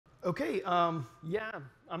Okay, yeah,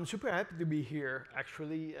 I'm super happy to be here,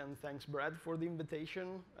 actually, and thanks, Brad, for the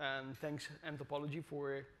invitation, and thanks, Anthropology,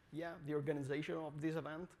 for, yeah, the organization of this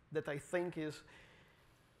event that I think is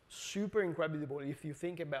super incredible if you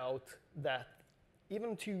think about that.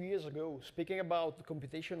 Even 2 years ago, speaking about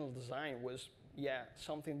computational design was, yeah,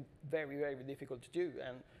 something very, very difficult to do.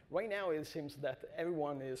 And right now, it seems that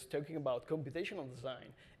everyone is talking about computational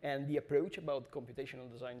design and the approach about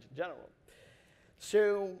computational design in general.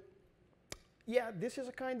 So yeah, this is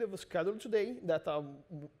a kind of a schedule today that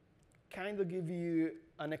kind of give you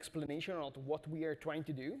an explanation of what we are trying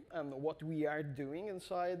to do and what we are doing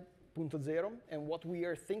inside Puntozero and what we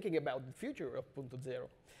are thinking about the future of Puntozero.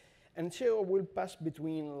 And so we'll pass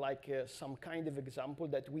between like some kind of example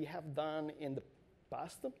that we have done in the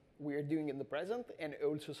past, we are doing in the present, and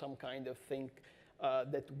also some kind of thing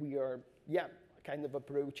that we are, yeah, kind of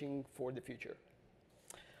approaching for the future.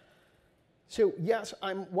 So yes,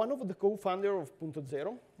 I'm one of the co-founder of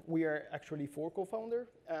Puntozero. We are actually four co-founders,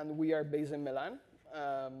 and we are based in Milan,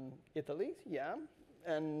 Italy. Yeah,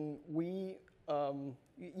 and we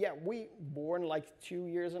born like 2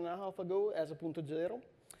 years and a half ago as a Puntozero,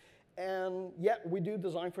 and yeah, we do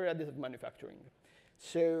design for additive manufacturing.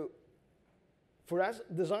 So for us,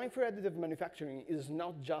 design for additive manufacturing is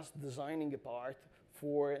not just designing a part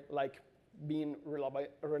for like being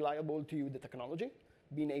reliable to the technology,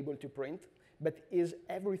 being able to print, but is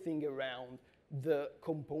everything around the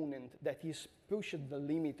component that is pushing the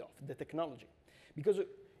limit of the technology. Because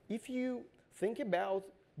if you think about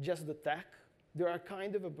just the tech, there are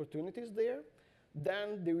kind of opportunities there.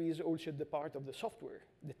 Then there is also the part of the software,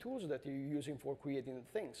 the tools that you're using for creating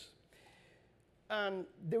things. And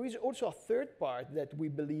there is also a third part that we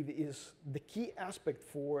believe is the key aspect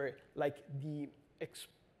for like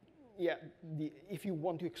if you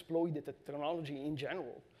want to exploit the technology in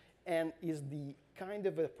general, and is the kind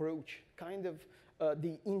of approach,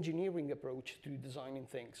 the engineering approach to designing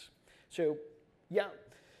things. So yeah,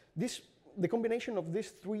 the combination of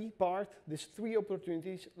these these three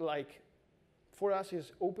opportunities, like for us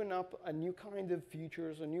is open up a new kind of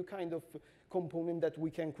features, a new kind of component that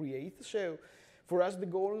we can create. So for us, the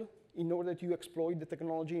goal in order to exploit the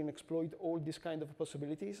technology and exploit all these kind of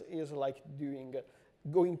possibilities is like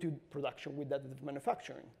going to production with additive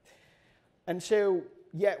manufacturing. And so,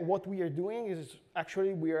 yeah, what we are doing is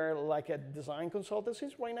actually we are like at design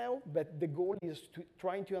consultancies right now, but the goal is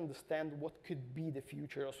trying to understand what could be the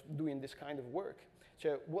future of doing this kind of work.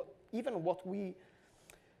 So what we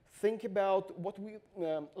think about, what we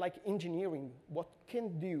like engineering, what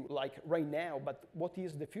can do like right now, but what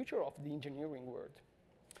is the future of the engineering world?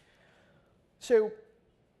 So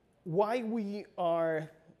why we are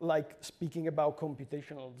like speaking about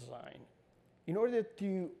computational design? In order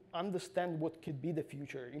to understand what could be the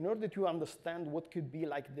future, in order to understand what could be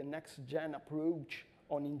like the next gen approach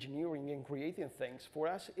on engineering and creating things, for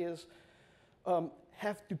us is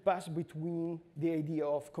have to pass between the idea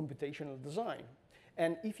of computational design.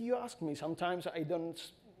 And if you ask me, sometimes I don't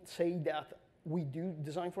say that we do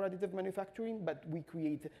design for additive manufacturing, but we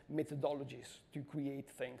create methodologies to create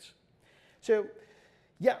things. So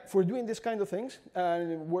yeah, for doing this kind of things,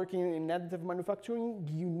 working in additive manufacturing,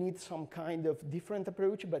 you need some kind of different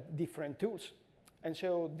approach, but different tools. And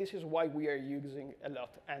so this is why we are using a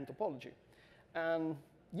lot nTopology. And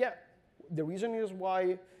yeah, the reason is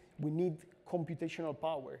why we need computational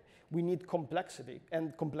power. We need complexity,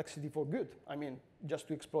 and complexity for good. I mean, just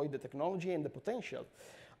to exploit the technology and the potential,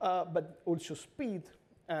 but also speed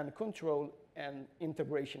and control and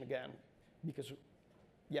integration again, because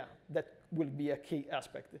yeah, that will be a key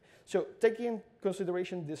aspect. So take in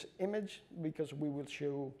consideration this image, because we will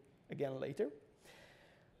show again later.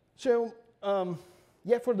 So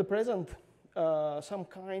yeah, for the present, some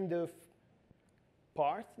kind of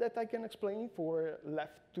part that I can explain for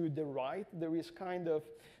left to the right, there is kind of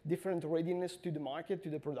different readiness to the market, to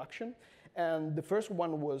the production. And the first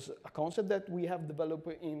one was a concept that we have developed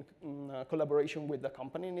in collaboration with a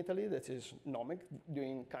company in Italy that is Nomic,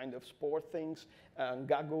 doing kind of sport things,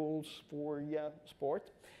 goggles for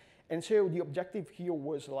sport. And so the objective here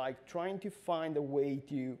was like trying to find a way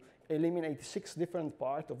to eliminate 6 different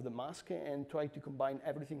parts of the mask and try to combine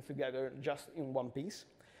everything together just in one piece.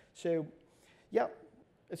 So yeah,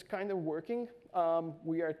 it's kind of working.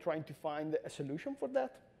 We are trying to find a solution for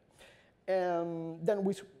that. And then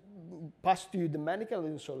we pass to the medical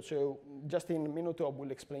insole. So just in a minute, I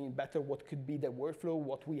will explain better what could be the workflow,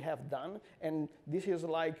 what we have done. And this is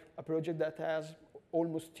like a project that has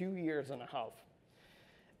almost 2 years and a half.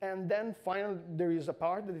 And then finally, there is a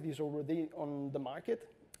part that is already on the market.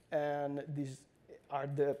 And these are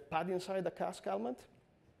the pad inside the cask element.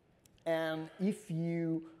 And if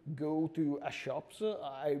you go to a shop,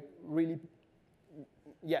 it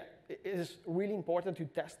is really important to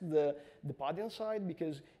test the pad inside,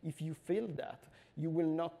 because if you fail that, you will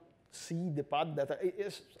not see the pad that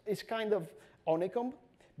is kind of honeycomb,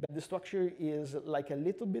 but the structure is like a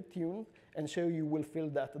little bit tuned, and so you will feel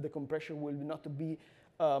that the compression will not be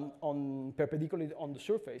perpendicularly on the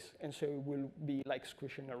surface, and so it will be like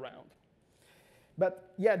squishing around.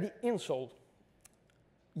 But yeah, the insole.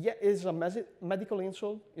 Yeah, is a medical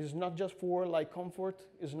insole. It's not just for like comfort.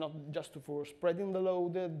 It's not just for spreading the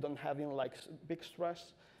load, don't having like big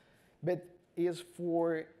stress, but is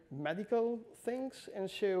for medical things. And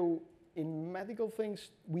so in medical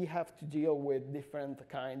things, we have to deal with different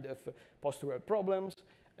kind of postural problems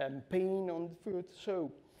and pain on the foot.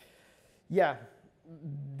 So yeah,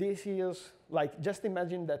 this is like, just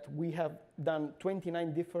imagine that we have done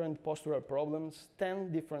 29 different postural problems,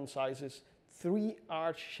 10 different sizes, 3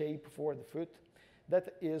 arch shape for the foot.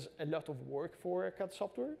 That is a lot of work for a CAD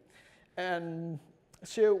software. And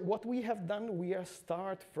so what we have done, we are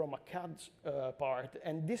start from a CAD part,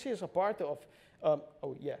 and this is a part of,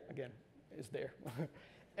 oh yeah, again, it's there.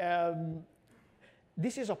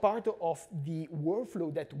 This is a part of the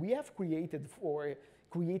workflow that we have created for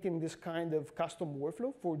creating this kind of custom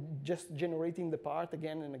workflow for just generating the part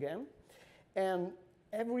again and again. And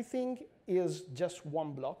everything is just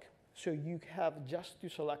one block. So you have just to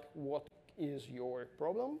select what is your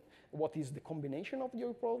problem, what is the combination of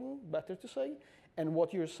your problem, better to say, and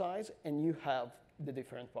what your size, and you have the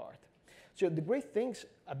different part. So the great things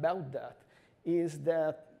about that is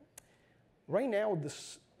that right now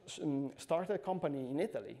this startup company in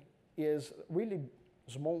Italy is really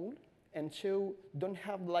small, and so don't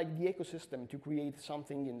have like the ecosystem to create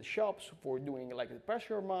something in the shops for doing like the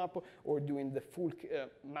pressure map or doing the full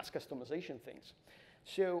mass customization things.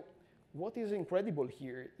 So what is incredible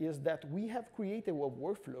here is that we have created a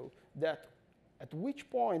workflow that at which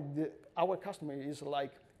point our customer is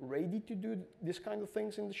like ready to do this kind of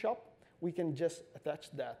things in the shop, we can just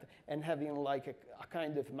attach that and having like a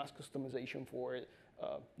kind of mass customization for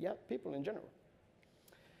people in general.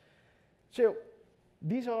 So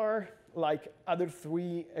these are like other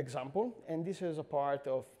 3 examples, and this is a part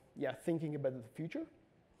of thinking about the future.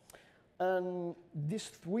 And these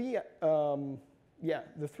 3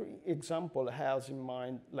 the 3 example has in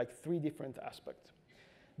mind like 3 different aspects.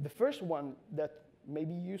 The first one that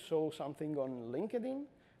maybe you saw something on LinkedIn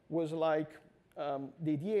was like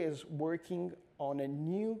the idea is working on a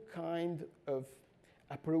new kind of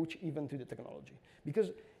approach even to the technology,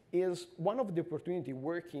 because is one of the opportunity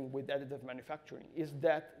working with additive manufacturing is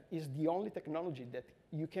that is the only technology that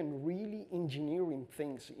you can really engineering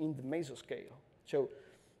things in the mesoscale. So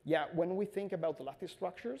yeah, when we think about lattice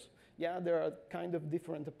structures, there are kind of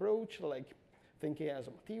different approach, like thinking as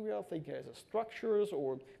a material, thinking as a structures,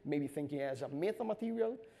 or maybe thinking as a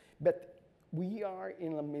metamaterial, but we are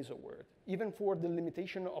in a meso world, even for the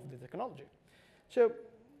limitation of the technology. So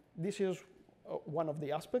this is one of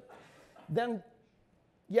the aspects. Then,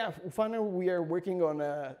 finally, we are working on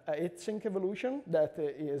a heat-sink evolution that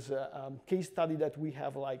is a case study that we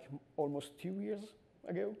have like almost 2 years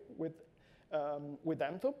ago with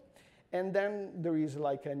nTop. And then there is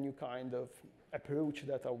like a new kind of approach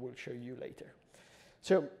that I will show you later.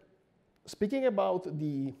 So speaking about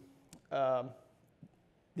the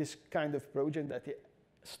this kind of project that it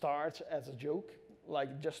starts as a joke,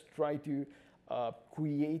 like just try to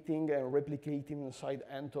creating and replicating inside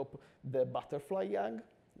nTop the butterfly egg.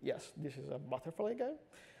 Yes, this is a butterfly egg.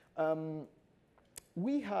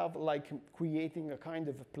 We have like creating a kind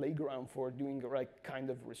of a playground for doing like kind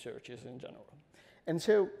of researches in general. And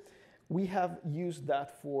so we have used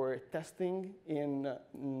that for testing in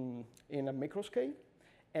a micro scale.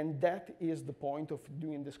 And that is the point of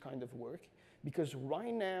doing this kind of work. Because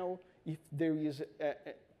right now, if there is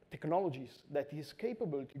technologies that is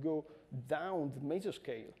capable to go down the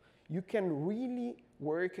mesoscale, you can really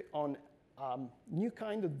work on new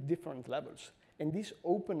kind of different levels. And this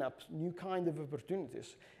open up new kind of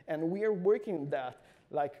opportunities. And we are working that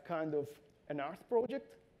like kind of an art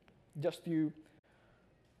project, just to,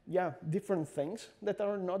 different things that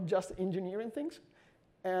are not just engineering things.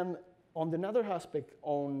 And on another aspect,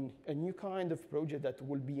 on a new kind of project that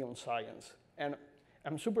will be on science. And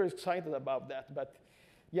I'm super excited about that, but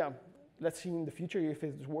let's see in the future if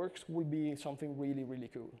it works, will be something really, really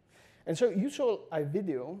cool. And so you saw a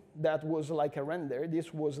video that was like a render.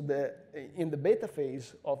 This was in the beta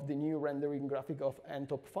phase of the new rendering graphic of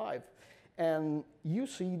nTop 5. And you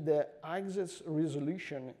see the axis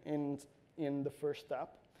resolution in the first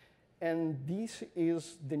step. And this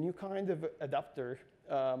is the new kind of adapter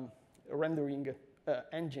rendering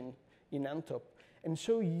engine in nTop. And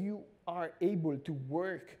so you are able to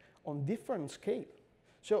work on different scale.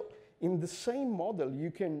 So in the same model,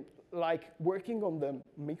 you can, like working on the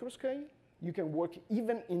micro scale, you can work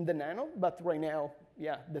even in the nano, but right now,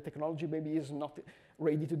 yeah, the technology maybe is not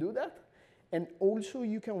ready to do that. And also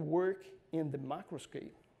you can work in the macro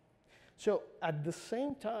scale. So at the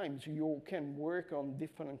same time, you can work on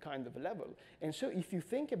different kind of level. And so if you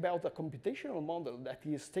think about a computational model that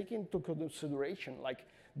is taking into consideration like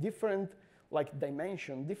different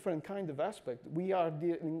dimension, different kind of aspect, we are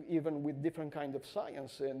dealing even with different kind of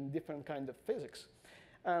science and different kind of physics.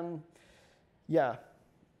 Yeah,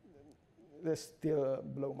 they still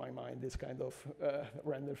blow my mind, this kind of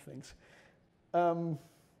render things.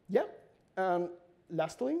 Yeah, and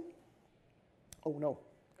lastly, oh no,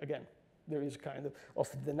 again, there is kind of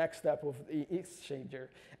the next step of the exchanger.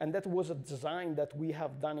 And that was a design that we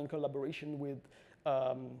have done in collaboration with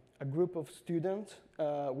a group of students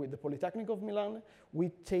with the Polytechnic of Milan. We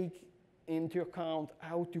take into account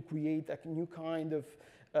how to create a new kind of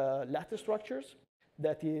lattice structures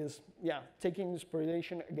that is, yeah, taking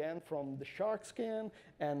inspiration again from the shark skin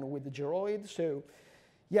and with the gyroid. So,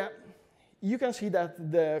 yeah, you can see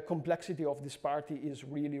that the complexity of this part is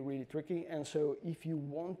really, really tricky. And so if you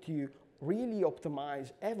want to really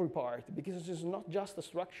optimize every part, because it's not just the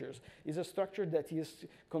structures, it's a structure that is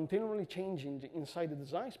continually changing inside the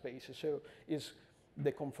design space. So is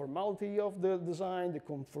the conformality of the design,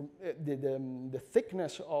 the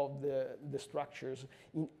thickness of the structures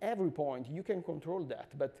in every point, you can control that.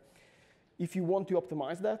 But if you want to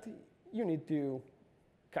optimize that, you need to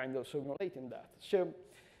kind of simulate in that. So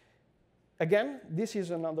again, this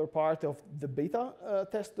is another part of the beta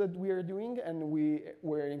test that we are doing, and we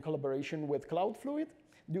were in collaboration with Cloudfluid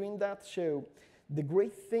doing that. So the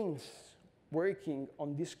great things working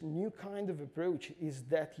on this new kind of approach is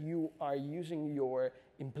that you are using your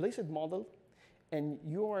implicit model and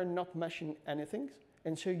you are not meshing anything.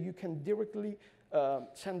 And so you can directly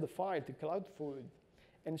send the file to Cloudfluid.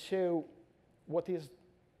 And so what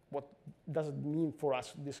does it mean for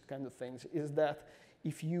us, this kind of things, is that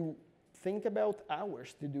if you think about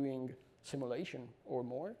hours to doing simulation or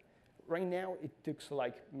more, right now it takes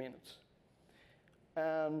like minutes.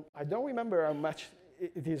 I don't remember how much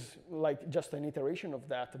it is like just an iteration of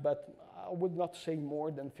that, but I would not say more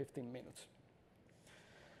than 15 minutes.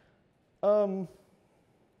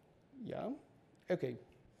 Yeah, okay.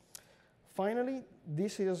 Finally,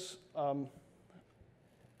 this is a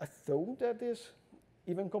thought that is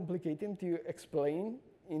even complicated to explain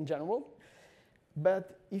in general.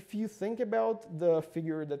 But if you think about the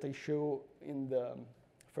figure that I show in the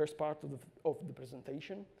first part of the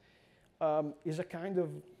presentation, is a kind of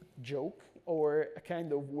joke or a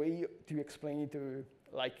kind of way to explain it to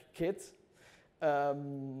like kids.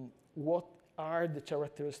 What are the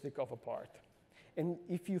characteristics of a part? And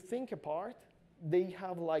if you think a part, they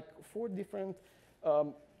have like 4 different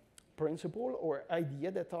principles or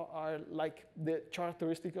ideas that are like the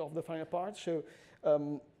characteristic of the final part. So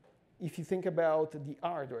if you think about the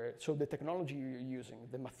hardware, so the technology you're using,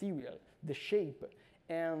 the material, the shape,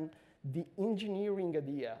 and the engineering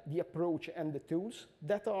idea, the approach, and the tools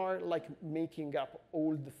that are like making up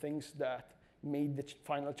all the things that made the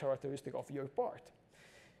final characteristic of your part.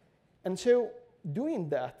 And so doing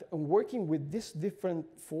that and working with this different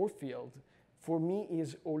 4 fields, for me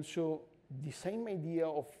is also the same idea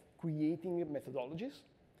of creating methodologies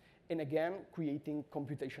and again, creating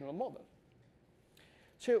computational model.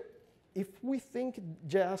 So if we think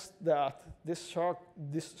just that this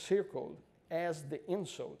circle as the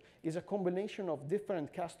insole is a combination of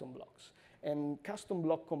different custom blocks, and custom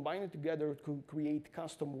block combined together to create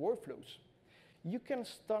custom workflows, you can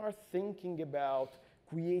start thinking about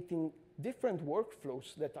creating different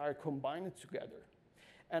workflows that are combined together.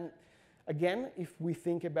 And again, if we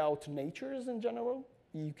think about natures in general,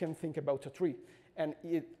 you can think about a tree. And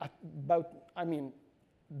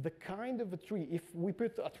the kind of a tree, if we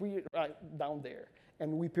put a tree right down there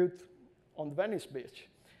and we put on Venice Beach,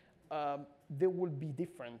 they will be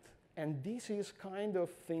different. And this is kind of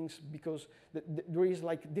things because there is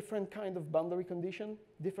like different kind of boundary condition,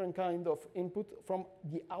 different kind of input from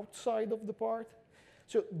the outside of the part.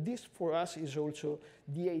 So this for us is also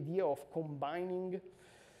the idea of combining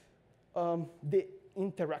the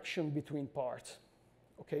interaction between parts.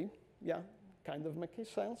 Okay, yeah, kind of makes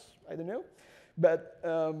sense, I don't know. But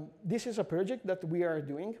this is a project that we are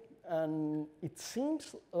doing, and it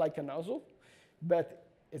seems like a nozzle, but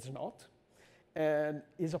it's not. And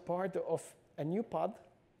is a part of a new pod,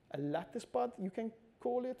 a lattice pod, you can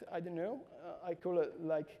call it, I don't know. I call it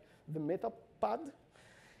like the meta pod.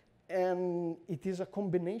 And it is a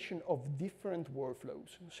combination of different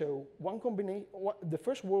workflows. So the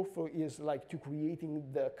first workflow is like to creating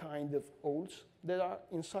the kind of holes that are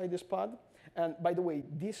inside this pod. And by the way,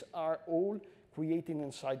 these are all created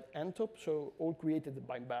inside nTop, so all created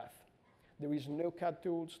by Bath. There is no CAD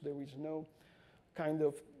tools, there is no kind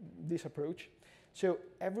of this approach. So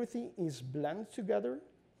everything is blended together,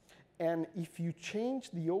 and if you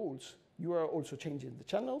change the holes, you are also changing the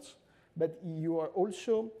channels, but you are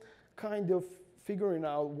also kind of figuring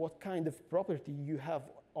out what kind of property you have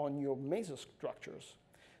on your mesostructures.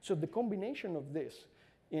 So the combination of this,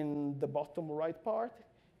 in the bottom right part,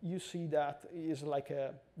 you see that is like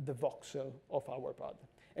the voxel of our pod.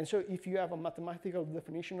 And so if you have a mathematical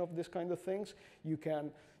definition of this kind of things, you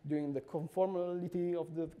can doing the conformality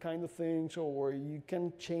of the kind of things, or you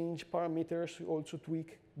can change parameters to also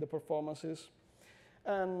tweak the performances.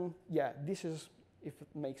 And yeah, this is, if it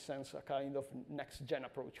makes sense, a kind of next-gen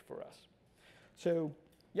approach for us. So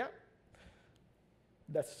yeah,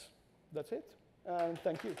 that's it. And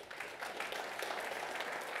thank you.